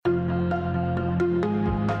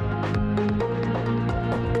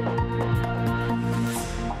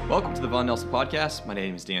Welcome to the Von Nelson Podcast. My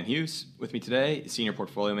name is Dan Hughes. With me today is Senior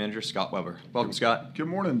Portfolio Manager Scott Weber. Welcome, Scott. Good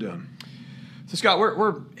morning, Dan. So, Scott,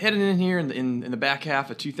 we're heading in here in the back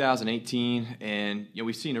half of 2018, and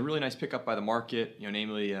we've seen a really nice pickup by the market.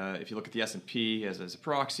 Namely, if you look at the S&P as a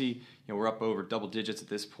proxy, we're up over double digits at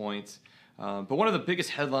this point. But one of the biggest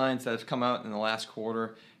headlines that has come out in the last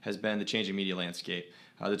quarter has been the changing media landscape.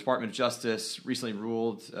 The Department of Justice recently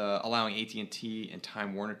ruled allowing AT&T and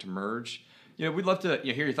Time Warner to merge. We'd love to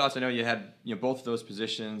hear your thoughts. I know you had both of those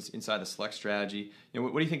positions inside the Select strategy.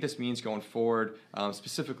 What do you think this means going forward,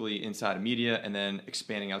 specifically inside of media, and then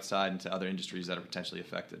expanding outside into other industries that are potentially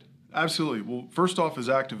affected? Absolutely. Well, first off, as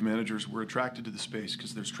active managers, we're attracted to the space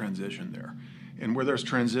because there's transition there. And where there's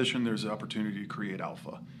transition, there's an opportunity to create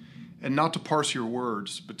alpha. And not to parse your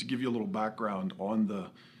words, but to give you a little background on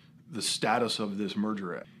the status of this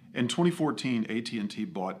merger. In 2014, AT&T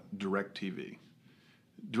bought DirecTV.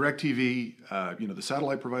 DirecTV, the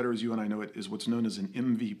satellite provider, as you and I know it, is what's known as an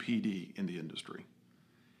MVPD in the industry.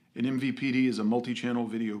 An MVPD is a multi-channel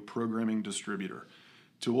video programming distributor.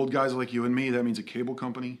 To old guys like you and me, that means a cable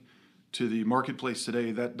company. To the marketplace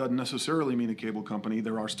today, that doesn't necessarily mean a cable company.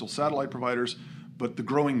 There are still satellite providers, but the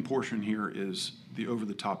growing portion here is the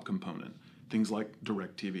over-the-top component, things like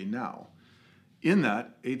DirecTV Now. In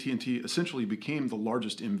that, AT&T essentially became the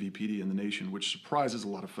largest MVPD in the nation, which surprises a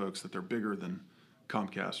lot of folks that they're bigger than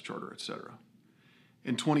Comcast, Charter, etc.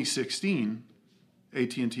 In 2016,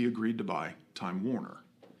 AT&T agreed to buy Time Warner.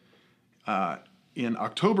 In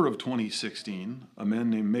October of 2016, a man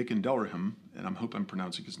named Macon Delrahim, and I hope I'm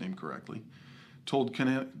pronouncing his name correctly, told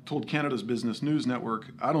Canada's Business News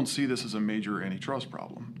Network, "I don't see this as a major antitrust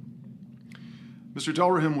problem." Mr.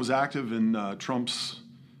 Delrahim was active in Trump's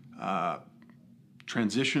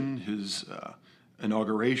transition, his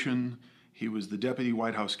inauguration. He was the deputy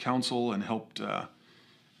White House counsel and helped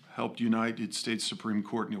United States Supreme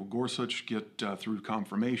Court Neil Gorsuch get through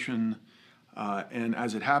confirmation. And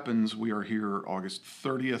as it happens, we are here August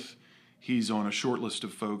 30th. He's on a short list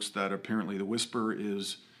of folks that apparently the whisper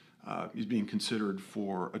is being considered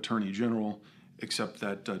for Attorney General, except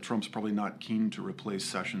that Trump's probably not keen to replace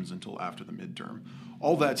Sessions until after the midterm.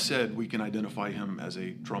 All that said, we can identify him as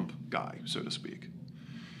a Trump guy, so to speak.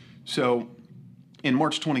 So in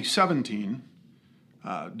March 2017,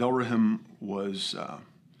 Delrahim was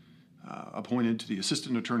appointed to the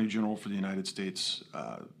Assistant Attorney General for the United States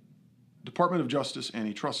Department of Justice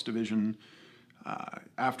Antitrust Division.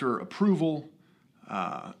 After approval,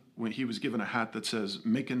 when he was given a hat that says,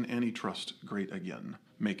 "Macon Antitrust Great Again."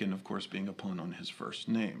 Macon, of course, being a pun on his first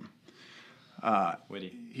name.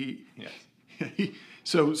 Witty.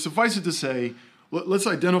 So suffice it to say, let's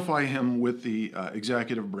identify him with the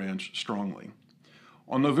executive branch strongly.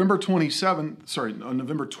 On November 20th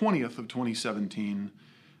of 2017,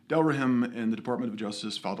 Delrahim and the Department of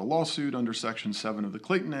Justice filed a lawsuit under Section 7 of the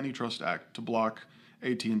Clayton Antitrust Act to block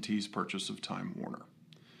AT&T's purchase of Time Warner.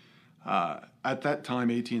 At that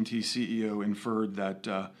time, AT&T CEO inferred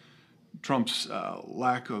that Trump's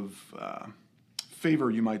lack of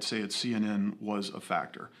favor, you might say, at CNN was a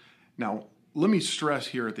factor. Now, let me stress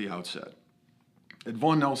here at the outset, at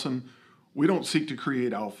Von Nelson, we don't seek to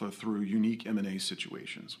create alpha through unique M&A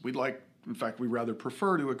situations. We rather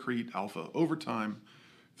prefer to accrete alpha over time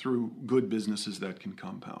through good businesses that can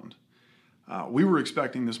compound. We were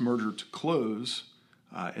expecting this merger to close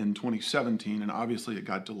in 2017, and obviously it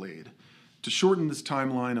got delayed. To shorten this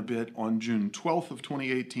timeline a bit, on June 12th of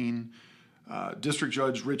 2018, District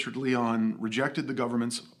Judge Richard Leon rejected the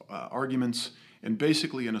government's arguments and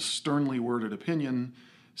basically in a sternly worded opinion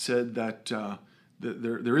said that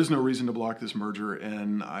there is no reason to block this merger,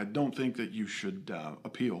 and I don't think that you should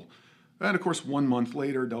appeal. And of course, 1 month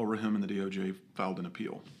later, Delrahim and the DOJ filed an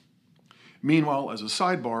appeal. Meanwhile, as a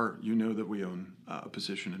sidebar, you know that we own a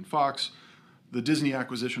position in Fox. The Disney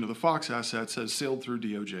acquisition of the Fox assets has sailed through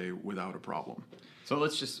DOJ without a problem. So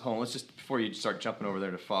let's just before you start jumping over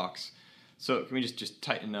there to Fox. So can we just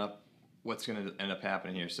tighten up what's going to end up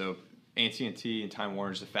happening here? So AT&T and Time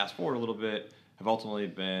Warner, just to fast forward a little bit, have ultimately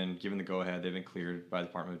been given the go-ahead. They've been cleared by the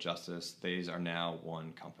Department of Justice. These are now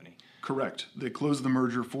one company. Correct. They closed the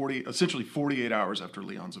merger essentially 48 hours after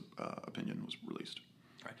Leon's opinion was released.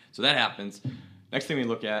 All right. So that happens. Next thing we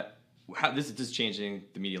look at, how this is changing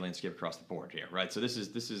the media landscape across the board here, right? So this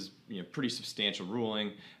is pretty substantial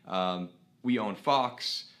ruling. We own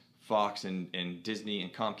Fox. Fox and Disney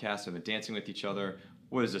and Comcast have been dancing with each other.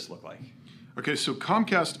 What does this look like? Okay, so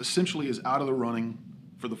Comcast essentially is out of the running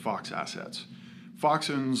for the Fox assets.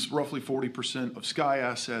 Fox owns roughly 40% of Sky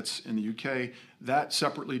assets in the UK. That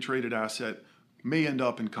separately traded asset may end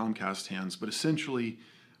up in Comcast hands, but essentially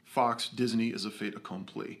Fox, Disney is a fait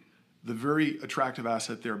accompli. The very attractive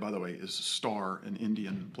asset there, by the way, is Star, an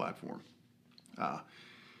Indian platform.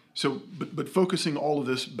 But focusing all of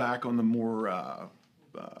this back on the more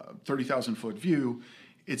 30,000-foot view,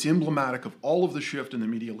 it's emblematic of all of the shift in the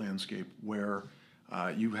media landscape where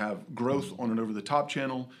you have growth on an over-the-top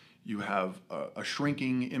channel, you have a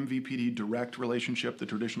shrinking MVPD direct relationship, the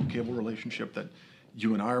traditional cable relationship that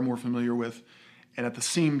you and I are more familiar with, and at the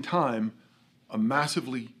same time, a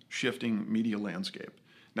massively shifting media landscape.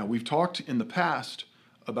 Now, we've talked in the past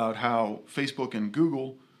about how Facebook and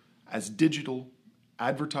Google, as digital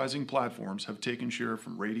advertising platforms, have taken share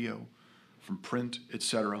from radio, from print,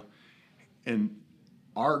 etc. And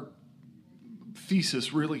our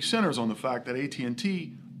thesis really centers on the fact that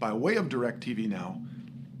AT&T, by way of DirecTV Now,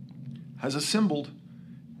 has assembled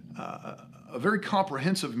a very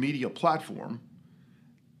comprehensive media platform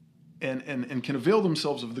and can avail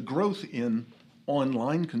themselves of the growth in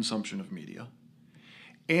online consumption of media.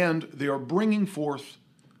 And they are bringing forth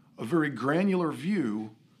a very granular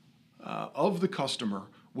view of the customer,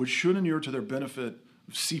 which should inure to their benefit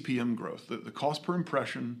of CPM growth. The cost per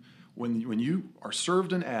impression, when you are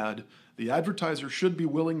served an ad, the advertiser should be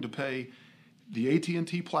willing to pay the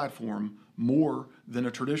AT&T platform more than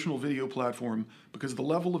a traditional video platform because the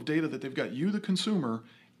level of data that they've got, you, the consumer,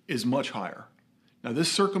 is much higher. Now,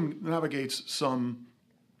 this circumnavigates some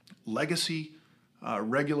legacy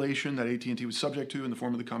regulation that AT&T was subject to in the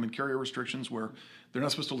form of the common carrier restrictions where they're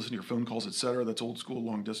not supposed to listen to your phone calls, et cetera. That's old school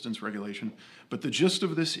long distance regulation. But the gist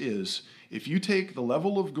of this is if you take the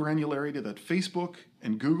level of granularity that Facebook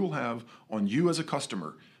and Google have on you as a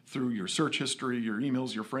customer through your search history, your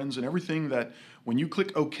emails, your friends, and everything that when you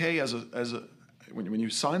click OK when you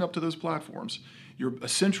sign up to those platforms, you're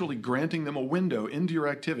essentially granting them a window into your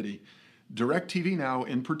activity. DirecTV Now,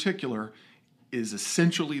 in particular, is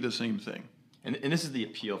essentially the same thing. And this is the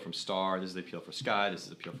appeal from Star, this is the appeal for Sky, this is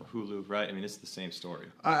the appeal for Hulu, right? I mean, it's the same story.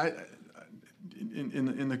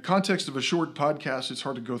 In the context of a short podcast, it's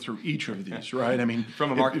hard to go through each of these, right? I mean,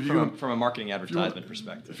 from a marketing advertisement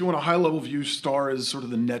perspective. If you want a high-level view, Star is sort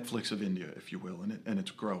of the Netflix of India, if you will, and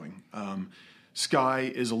it's growing.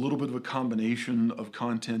 Sky is a little bit of a combination of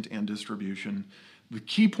content and distribution. The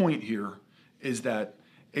key point here is that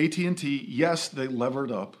AT&T, yes, they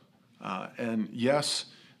levered up, and yes,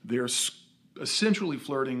 they're essentially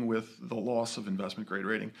flirting with the loss of investment grade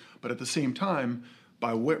rating, but at the same time,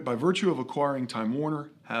 by virtue of acquiring Time Warner,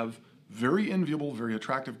 have very enviable, very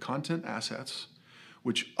attractive content assets,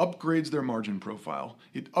 which upgrades their margin profile.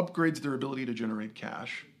 It upgrades their ability to generate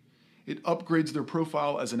cash. It upgrades their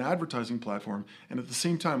profile as an advertising platform, and at the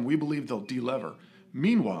same time, we believe they'll delever.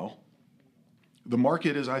 Meanwhile, the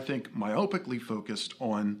market is, I think, myopically focused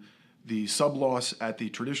on the sub-loss at the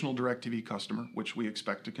traditional DirecTV customer, which we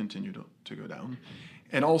expect to continue to go down,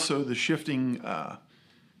 and also the shifting,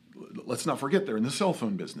 let's not forget they're in the cell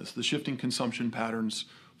phone business, the shifting consumption patterns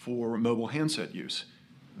for mobile handset use.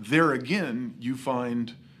 There again, you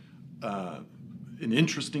find an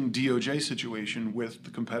interesting DOJ situation with the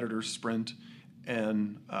competitors Sprint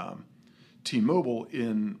and T-Mobile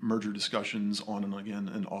in merger discussions on and again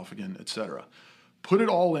and off again, et cetera. Put it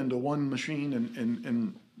all into one machine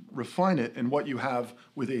and refine it, and what you have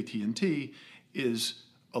with AT&T is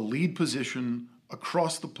a lead position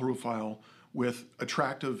across the profile with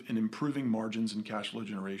attractive and improving margins and cash flow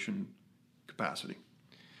generation capacity.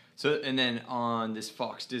 So, and then on this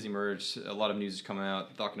Fox-Disney merge, a lot of news is coming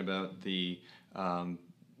out talking about the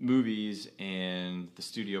movies and the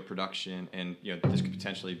studio production, and this could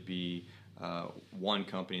potentially be one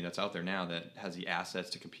company that's out there now that has the assets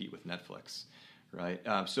to compete with Netflix, right?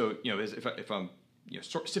 So, if I'm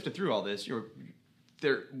sifting through all this,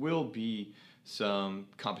 there will be some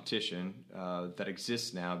competition that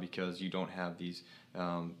exists now because you don't have these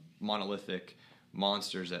monolithic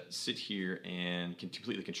monsters that sit here and can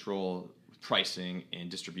completely control pricing and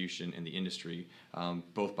distribution in the industry,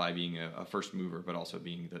 both by being a first mover but also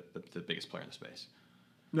being the biggest player in the space.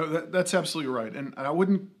 No, that's absolutely right. And I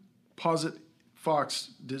wouldn't posit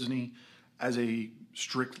Fox, Disney as a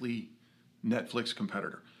strictly Netflix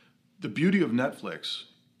competitor. The beauty of Netflix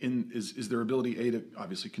is their ability, to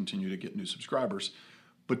obviously continue to get new subscribers,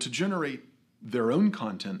 but to generate their own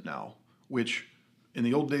content now, which in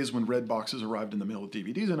the old days when red boxes arrived in the mail with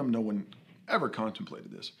DVDs in them, no one ever contemplated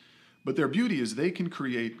this. But their beauty is they can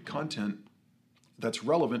create content that's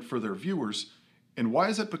relevant for their viewers. And why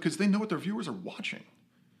is that? Because they know what their viewers are watching.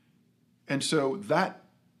 And so that,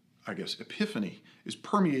 I guess, epiphany is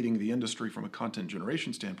permeating the industry from a content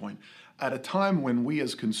generation standpoint at a time when we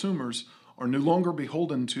as consumers are no longer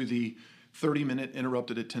beholden to the 30-minute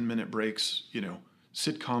interrupted at 10-minute breaks,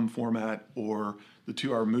 sitcom format or the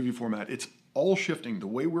 2-hour movie format. It's all shifting. The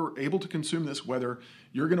way we're able to consume this, whether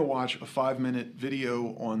you're going to watch a 5-minute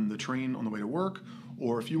video on the train on the way to work,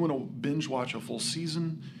 or if you want to binge watch a full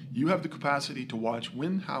season, you have the capacity to watch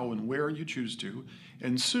when, how, and where you choose to.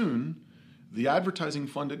 And soon, the advertising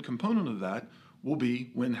funded component of that will be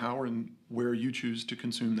when, how, and where you choose to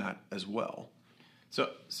consume that as well. So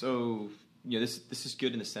this is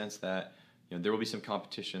good in the sense that there will be some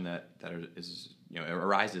competition that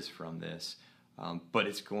arises from this, but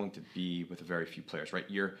it's going to be with a very few players, right?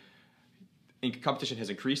 Competition has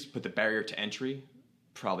increased, but the barrier to entry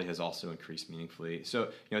probably has also increased meaningfully. So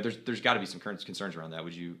there's got to be some current concerns around that.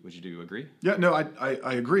 Would you agree? Yeah, no,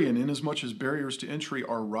 I agree. And in as much as barriers to entry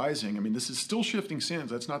are rising, I mean, this is still shifting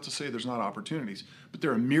sands. That's not to say there's not opportunities, but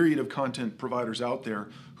there are a myriad of content providers out there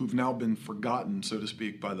who've now been forgotten, so to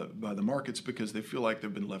speak, by the markets because they feel like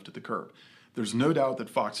they've been left at the curb. There's no doubt that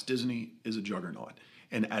Fox Disney is a juggernaut.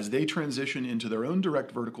 And as they transition into their own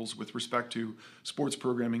direct verticals with respect to sports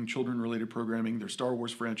programming, children-related programming, their Star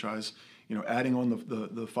Wars franchise, adding on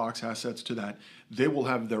the Fox assets to that, they will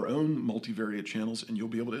have their own multivariate channels, and you'll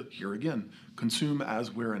be able to, here again, consume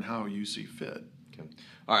as, where, and how you see fit. Okay.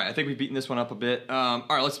 All right, I think we've beaten this one up a bit. All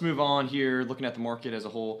right, let's move on here, looking at the market as a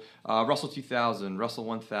whole. Russell 2000, Russell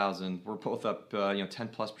 1000, we're both up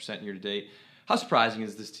 10+% year to date. How surprising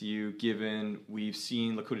is this to you, given we've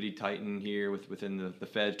seen liquidity tighten here within the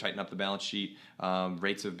Fed, tighten up the balance sheet?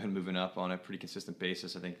 Rates have been moving up on a pretty consistent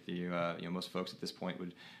basis. I think most folks at this point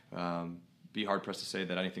would be hard-pressed to say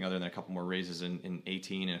that anything other than a couple more raises in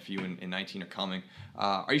 18 and a few in 19 are coming.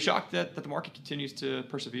 Are you shocked that the market continues to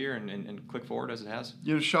persevere and click forward as it has?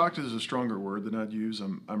 Shocked is a stronger word than I'd use.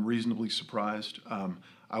 I'm reasonably surprised.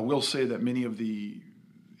 I will say that many of the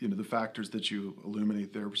factors that you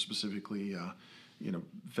illuminate there, specifically,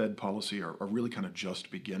 Fed policy, are really kind of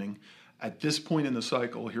just beginning. At this point in the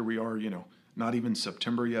cycle, here we are, not even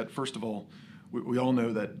September yet. First of all, we all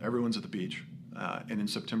know that everyone's at the beach, and in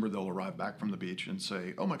September they'll arrive back from the beach and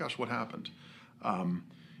say, oh my gosh, what happened?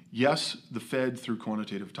 Yes, the Fed, through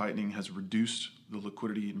quantitative tightening, has reduced the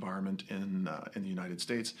liquidity environment in the United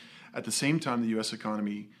States. At the same time, the U.S.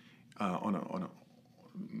 economy,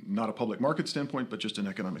 not a public market standpoint, but just an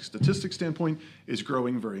economic statistics standpoint, is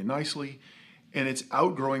growing very nicely, and it's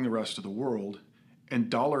outgrowing the rest of the world, and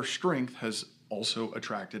dollar strength has also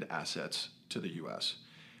attracted assets to the U.S.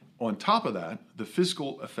 On top of that, the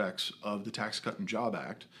fiscal effects of the Tax Cut and Job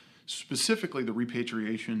Act, specifically the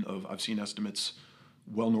repatriation of, I've seen estimates,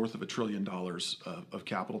 well north of $1 trillion of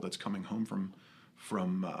capital that's coming home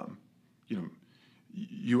from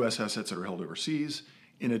U.S. assets that are held overseas,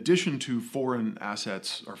 in addition to foreign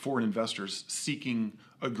assets or foreign investors seeking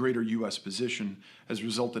a greater U.S. position, has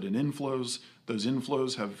resulted in inflows. Those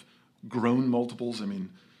inflows have grown multiples. I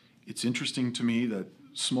mean, it's interesting to me that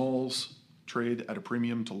smalls trade at a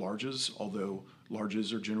premium to larges, although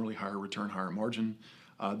larges are generally higher return, higher margin.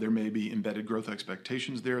 There may be embedded growth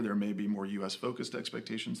expectations there. There may be more U.S.-focused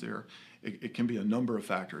expectations there. It can be a number of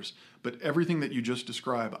factors. But everything that you just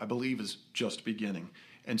described, I believe, is just beginning.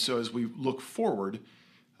 And so as we look forward,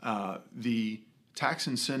 the tax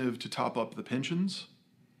incentive to top up the pensions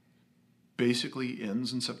basically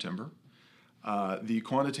ends in September. The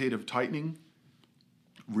quantitative tightening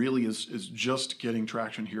really is just getting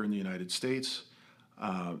traction here in the United States.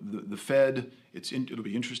 The Fed, it'll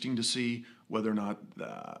be interesting to see whether or not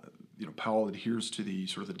Powell adheres to the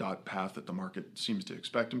sort of the dot path that the market seems to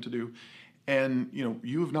expect him to do. And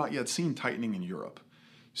you have not yet seen tightening in Europe.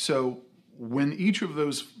 So when each of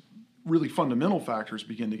those really fundamental factors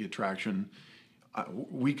begin to get traction,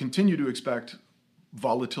 we continue to expect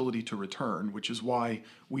volatility to return, which is why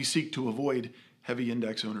we seek to avoid heavy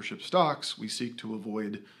index ownership stocks. We seek to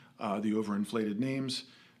avoid the overinflated names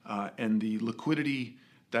and the liquidity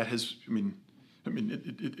that has,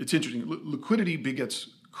 it's interesting. Liquidity begets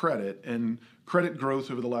credit, and credit growth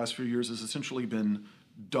over the last few years has essentially been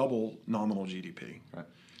double nominal GDP. Right.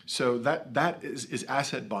 So that is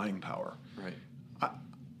asset buying power. Right.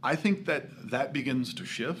 I think that begins to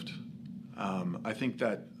shift. I think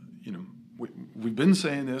that we've been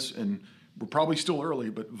saying this, and we're probably still early,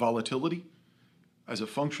 but volatility as a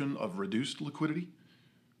function of reduced liquidity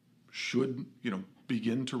should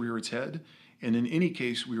begin to rear its head. And in any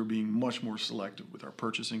case, we are being much more selective with our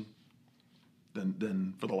purchasing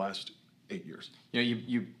than for the last 8 years.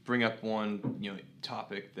 You bring up one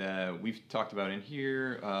topic that we've talked about in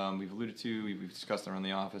here. We've alluded to. We've discussed around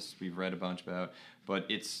the office. We've read a bunch about, but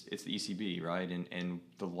it's the ECB, right? And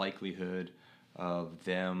the likelihood of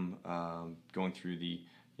them going through the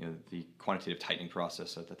the quantitative tightening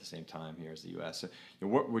process at the same time here as the U.S. So,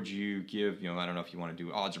 what would you give? I don't know if you want to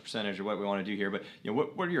do odds or percentage or what we want to do here, but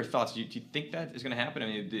what are your thoughts? Do you think that is going to happen? I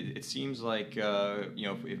mean, it seems like a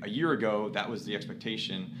year ago that was the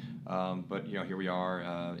expectation, but here we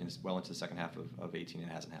are well into the second half of 2018 and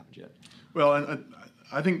it hasn't happened yet. Well,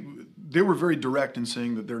 I think they were very direct in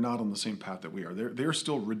saying that they're not on the same path that we are. They're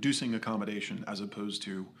still reducing accommodation as opposed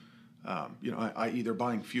to, i.e. they're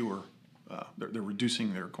buying fewer. They're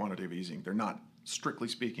reducing their quantitative easing. They're not, strictly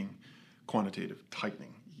speaking, quantitative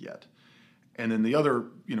tightening yet. And then the other,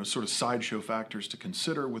 sort of sideshow factors to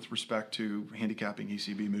consider with respect to handicapping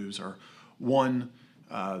ECB moves are, one,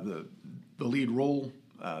 the lead role.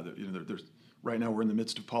 There's right now we're in the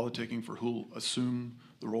midst of politicking for who'll assume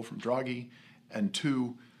the role from Draghi, and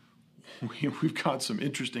two, we've got some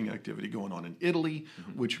interesting activity going on in Italy,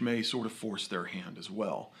 which may sort of force their hand as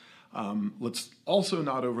well. Let's also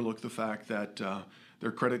not overlook the fact that there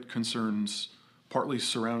are credit concerns partly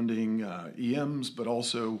surrounding EMs, but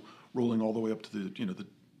also rolling all the way up to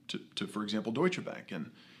to for example, Deutsche Bank.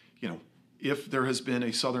 And if there has been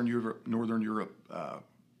a Northern Europe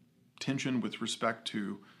tension with respect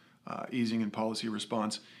to easing and policy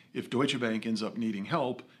response, if Deutsche Bank ends up needing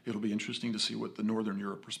help, it'll be interesting to see what the Northern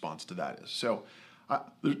Europe response to that is. So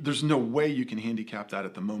there's no way you can handicap that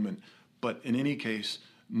at the moment, but in any case,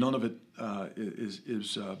 none of it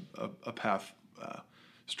is a path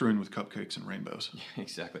strewn with cupcakes and rainbows.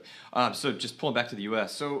 Exactly. So just pulling back to the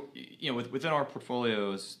U.S. So within our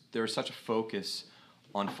portfolios, there's such a focus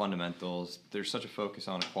on fundamentals. There's such a focus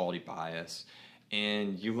on a quality bias.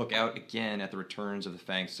 And you look out again at the returns of the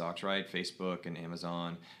FANG stocks, right? Facebook and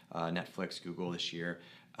Amazon, Netflix, Google this year,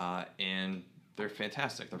 and they're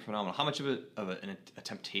fantastic. They're phenomenal. How much of a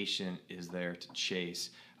temptation is there to chase,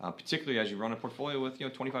 particularly as you run a portfolio with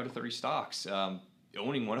 25 to 30 stocks?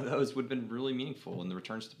 Owning one of those would have been really meaningful in the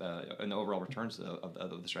returns in the overall returns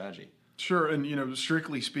of the strategy. Sure, and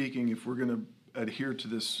strictly speaking, if we're going to adhere to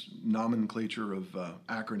this nomenclature of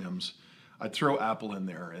acronyms, I'd throw Apple in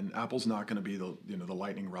there, and Apple's not going to be the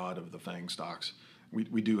lightning rod of the FANG stocks.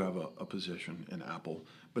 We do have a position in Apple,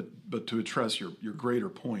 but to address your greater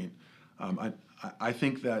point, I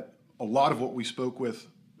think that a lot of what we spoke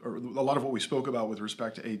about with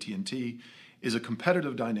respect to AT&T is a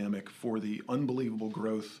competitive dynamic for the unbelievable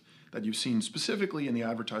growth that you've seen specifically in the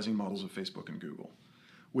advertising models of Facebook and Google,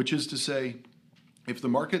 which is to say, if the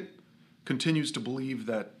market continues to believe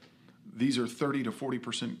that these are 30 to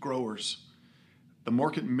 40% growers, the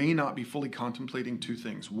market may not be fully contemplating two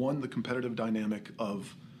things. One, the competitive dynamic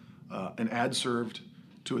of an ad served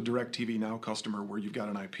to a DirecTV Now customer where you've got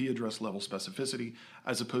an IP address level specificity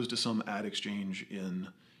as opposed to some ad exchange in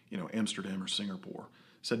Amsterdam or Singapore.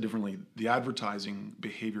 Said differently, the advertising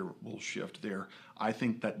behavior will shift there. I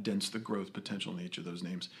think that dents the growth potential in each of those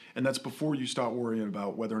names. And that's before you start worrying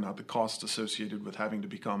about whether or not the costs associated with having to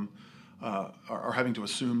become or having to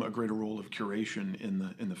assume a greater role of curation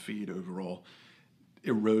in the feed overall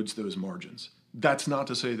erodes those margins. That's not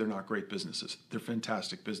to say they're not great businesses. They're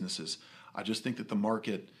fantastic businesses. I just think that the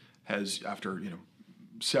market has, after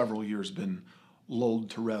several years, been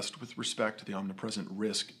lulled to rest with respect to the omnipresent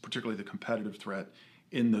risk, particularly the competitive threat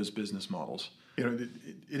in those business models.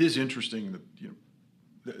 It is interesting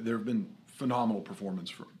that there have been phenomenal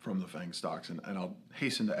performance from the FANG stocks, and I'll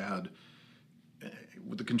hasten to add,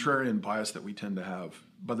 with the contrarian bias that we tend to have,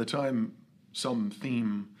 by the time some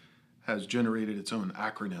theme has generated its own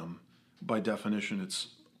acronym, by definition, it's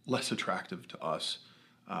less attractive to us.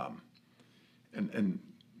 And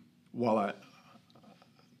while I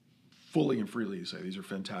fully and freely say these are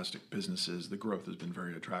fantastic businesses, the growth has been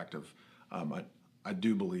very attractive. I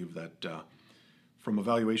do believe that from a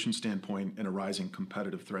valuation standpoint and a rising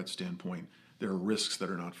competitive threat standpoint, there are risks that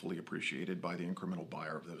are not fully appreciated by the incremental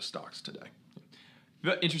buyer of those stocks today.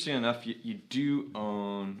 But interesting enough, you do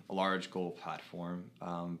own a large global platform,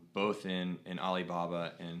 both in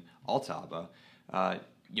Alibaba and Altaba. Are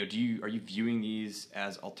you viewing these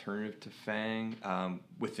as alternative to FANG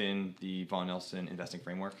within the Von Nelson investing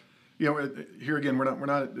framework? Here again, we're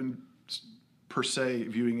not per se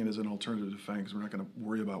viewing it as an alternative to FANG because we're not going to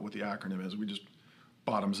worry about what the acronym is. We just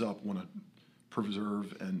bottoms up want to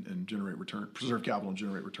preserve and generate preserve capital and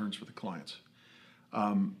generate returns for the clients.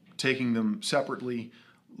 Taking them separately,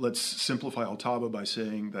 let's simplify Altaba by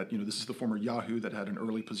saying that this is the former Yahoo that had an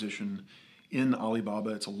early position in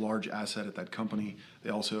Alibaba. It's a large asset at that company.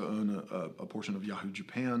 They also own a portion of Yahoo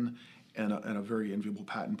Japan and a very enviable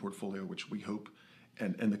patent portfolio, which we hope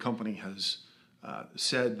and the company has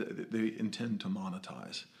said that they intend to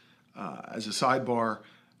monetize. As a sidebar,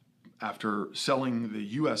 after selling the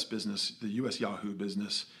U.S. business, the U.S. Yahoo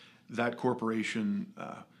business, that corporation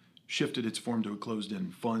shifted its form to a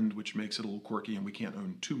closed-end fund, which makes it a little quirky, and we can't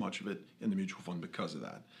own too much of it in the mutual fund because of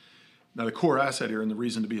that. Now, the core asset here and the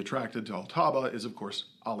reason to be attracted to Altaba is, of course,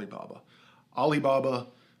 Alibaba. Alibaba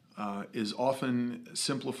is often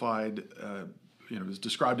simplified, is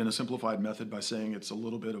described in a simplified method by saying it's a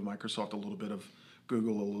little bit of Microsoft, a little bit of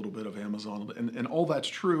Google, a little bit of Amazon, and all that's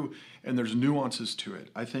true, and there's nuances to it.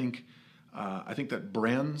 I think that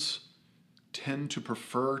brands tend to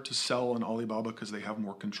prefer to sell on Alibaba because they have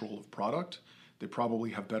more control of product. They probably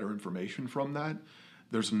have better information from that.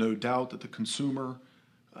 There's no doubt that the consumer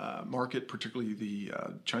market, particularly the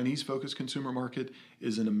Chinese-focused consumer market,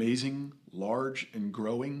 is an amazing, large, and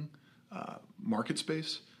growing market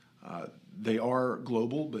space. They are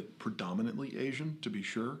global, but predominantly Asian, to be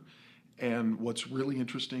sure. And what's really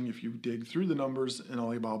interesting, if you dig through the numbers in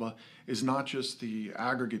Alibaba, is not just the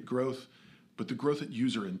aggregate growth, but the growth at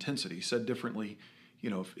user intensity. Said differently,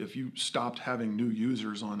 if you stopped having new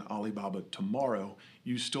users on Alibaba tomorrow,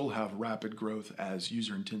 you still have rapid growth as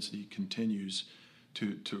user intensity continues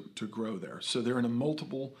to grow there. So they're in a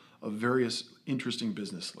multiple of various interesting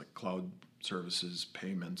business like cloud services,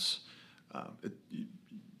 payments,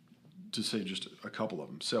 to say just a couple of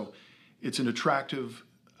them. So it's an attractive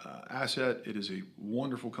asset. It is a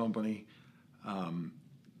wonderful company.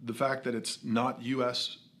 The fact that it's not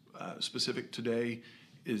U.S. Specific today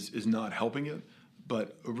is not helping it,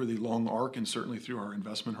 but over the long arc and certainly through our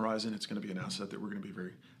investment horizon, it's going to be an asset that we're going to be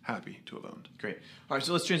very happy to have owned. Great. All right,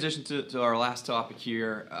 so let's transition to our last topic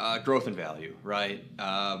here, growth and value, right?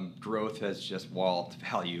 Growth has just walloped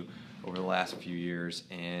value over the last few years,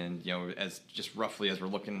 and as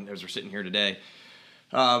we're sitting here today,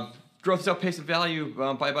 growth is outpacing value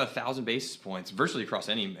by about 1,000 basis points, virtually across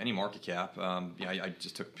any market cap. I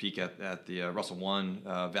just took a peek at the Russell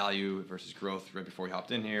 1 value versus growth right before we hopped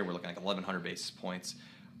in here. We're looking at 1,100 basis points.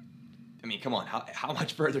 I mean, come on, how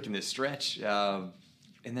much further can this stretch?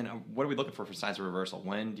 And then what are we looking for signs of reversal?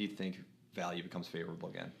 When do you think value becomes favorable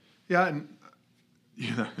again? Yeah, and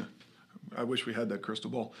I wish we had that crystal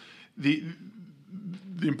ball. The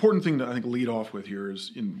important thing to, I think, lead off with here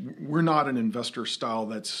is we're not an investor style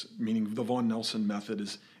meaning the Von Nelson method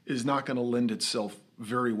is not going to lend itself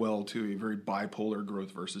very well to a very bipolar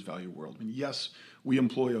growth versus value world. I mean, yes, we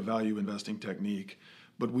employ a value investing technique,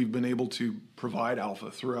 but we've been able to provide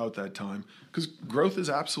alpha throughout that time because growth is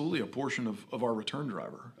absolutely a portion of our return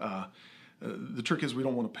driver. The trick is we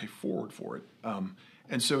don't want to pay forward for it.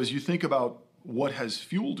 And so as you think about what has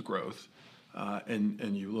fueled growth,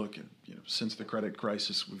 and you look at, since the credit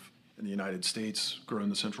crisis, we've in the United States grown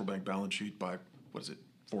the central bank balance sheet by,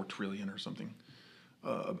 $4 trillion or something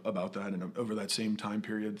about that. And over that same time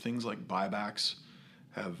period, things like buybacks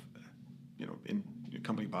have,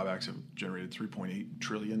 company buybacks have generated 3.8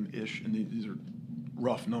 trillion-ish. And these are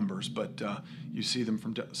rough numbers, but you see them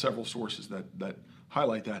from several sources that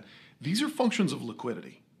highlight that. These are functions of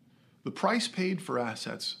liquidity. The price paid for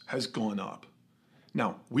assets has gone up.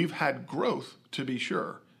 Now, we've had growth, to be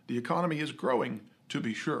sure. The economy is growing, to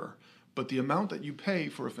be sure. But the amount that you pay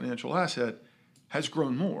for a financial asset has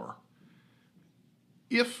grown more.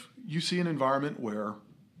 If you see an environment where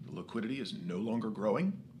liquidity is no longer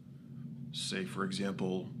growing, say, for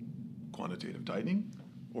example, quantitative tightening,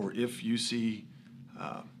 or if you see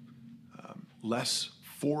less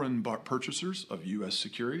foreign purchasers of U.S.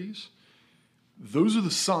 securities, those are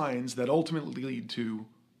the signs that ultimately lead to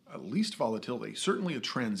at least volatility, certainly a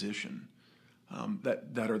transition,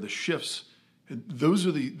 that are the shifts. Those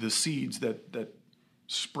are the seeds that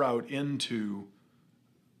sprout into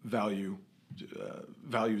values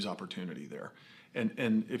opportunity there.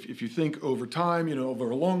 And if you think over time, over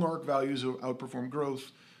a long arc, values outperform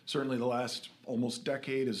growth. Certainly the last almost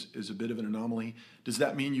decade is a bit of an anomaly. Does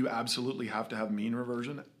that mean you absolutely have to have mean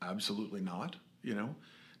reversion? Absolutely not.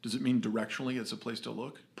 Does it mean directionally it's a place to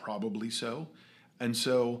look? Probably so. And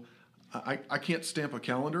so I can't stamp a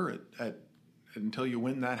calendar and tell you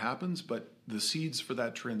when that happens, but the seeds for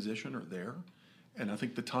that transition are there. And I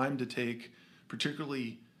think the time to take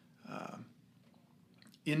particularly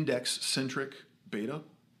index-centric beta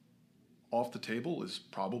off the table is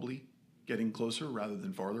probably getting closer rather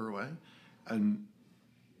than farther away. And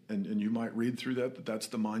you might read through that's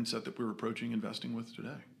the mindset that we're approaching investing with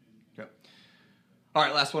today. Yep. All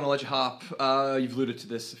right, last one, I'll let you hop. You've alluded to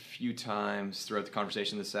this a few times throughout the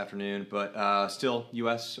conversation this afternoon, but still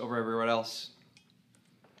U.S. over everywhere else?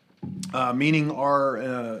 Meaning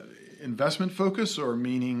our investment focus or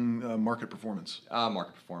meaning market performance?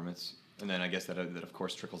 Market performance. And then I guess that of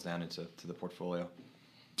course, trickles down into the portfolio.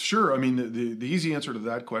 Sure. I mean, the easy answer to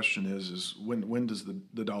that question is when does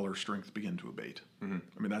the dollar strength begin to abate? Mm-hmm.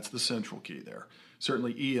 I mean, that's the central key there.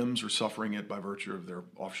 Certainly, EMs are suffering it by virtue of their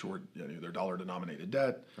offshore, their dollar-denominated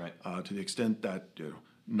debt. Right. To the extent that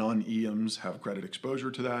non-EMs have credit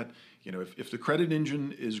exposure to that, if the credit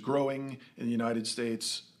engine is growing in the United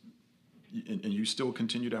States, and you still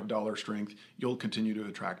continue to have dollar strength, you'll continue to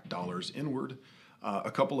attract dollars inward.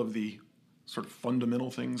 A couple of the sort of fundamental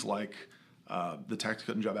things like the Tax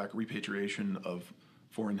Cut and Job Act repatriation of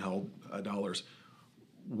foreign-held dollars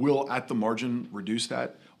will, at the margin, reduce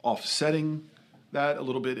that. Offsetting that a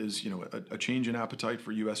little bit is, a change in appetite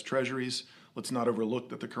for U.S. Treasuries. Let's not overlook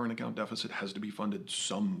that the current account deficit has to be funded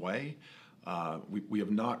some way. We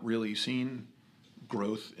have not really seen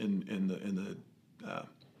growth in the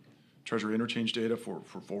Treasury interchange data for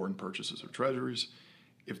foreign purchases of Treasuries.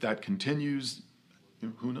 If that continues,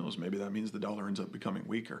 who knows? Maybe that means the dollar ends up becoming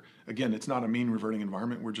weaker. Again, it's not a mean reverting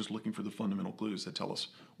environment. We're just looking for the fundamental clues that tell us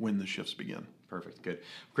when the shifts begin. Perfect. Good.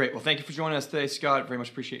 Great. Well, thank you for joining us today, Scott. Very much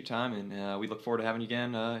appreciate your time, and we look forward to having you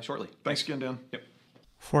again shortly. Thanks again, Dan. Yep.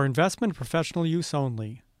 For investment professional use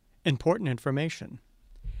only, important information.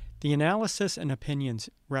 The analysis and opinions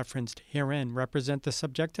referenced herein represent the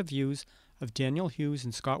subjective views of Daniel Hughes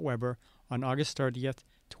and Scott Weber on August 30th,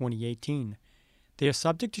 2018. They are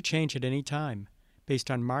subject to change at any time,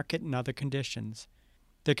 based on market and other conditions.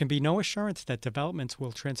 There can be no assurance that developments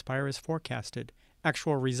will transpire as forecasted.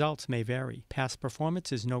 Actual results may vary. Past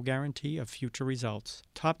performance is no guarantee of future results.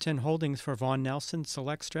 Top 10 holdings for Vaughan Nelson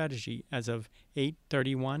Select Strategy as of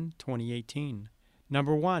 8/31/2018.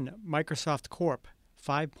 Number 1, Microsoft Corp.,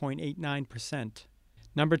 5.89%.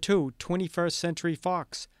 Number 2, 21st Century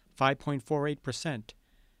Fox, 5.48%.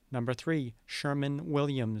 Number 3,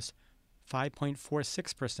 Sherwin-Williams,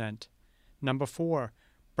 5.46%. Number 4,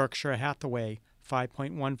 Berkshire Hathaway,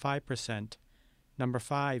 5.15%. Number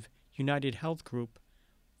 5, United Health Group,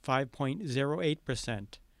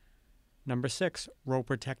 5.08%. Number 6,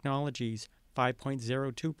 Roper Technologies,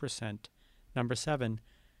 5.02%. Number 7,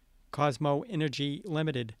 Cosmo Energy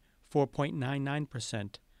Limited,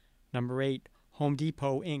 4.99%. Number 8, Home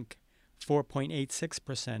Depot Inc.,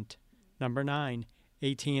 4.86%. Number 9,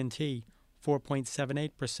 AT&T,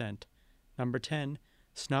 4.78%. Number 10,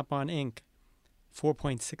 Snap-on Inc.,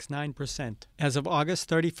 4.69%. As of August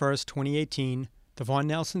 31st, 2018, the Vaughan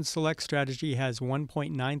Nelson Select Strategy has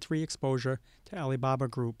 1.93 exposure to Alibaba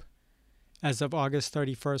Group. As of August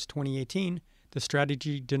 31st, 2018, the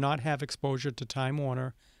strategy did not have exposure to Time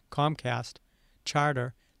Warner, Comcast,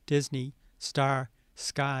 Charter, Disney, Star,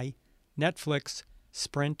 Sky, Netflix,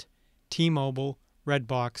 Sprint, T-Mobile,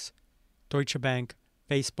 Redbox, Deutsche Bank,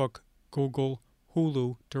 Facebook, Google,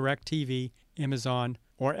 Hulu, DirecTV, Amazon,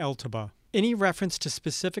 or Eltaba. Any reference to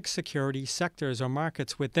specific security, sectors, or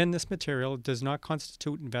markets within this material does not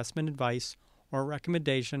constitute investment advice or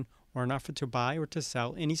recommendation or an offer to buy or to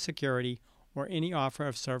sell any security or any offer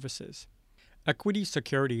of services. Equity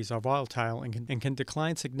securities are volatile and can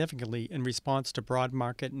decline significantly in response to broad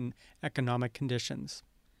market and economic conditions.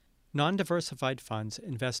 Non-diversified funds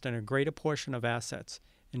invest in a greater portion of assets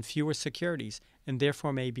in fewer securities and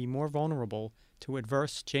therefore may be more vulnerable to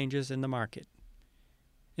adverse changes in the market.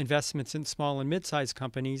 Investments in small and mid-sized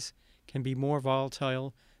companies can be more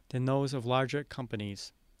volatile than those of larger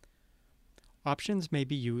companies. Options may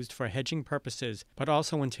be used for hedging purposes, but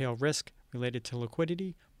also entail risk related to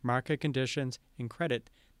liquidity, market conditions, and credit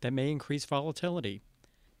that may increase volatility.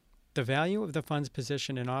 The value of the fund's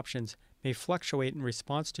position in options may fluctuate in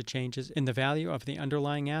response to changes in the value of the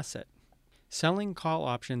underlying asset. Selling call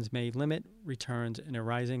options may limit returns in a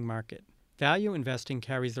rising market. Value investing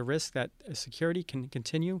carries the risk that a security can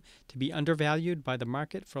continue to be undervalued by the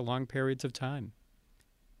market for long periods of time.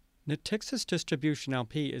 Natixis Distribution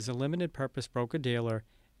LP is a limited-purpose broker-dealer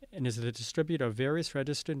and is the distributor of various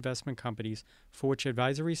registered investment companies for which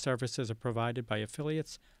advisory services are provided by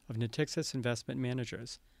affiliates of Natixis Investment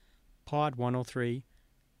Managers. Pod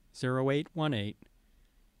 103-0818.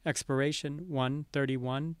 Expiration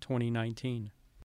 1/31/2019.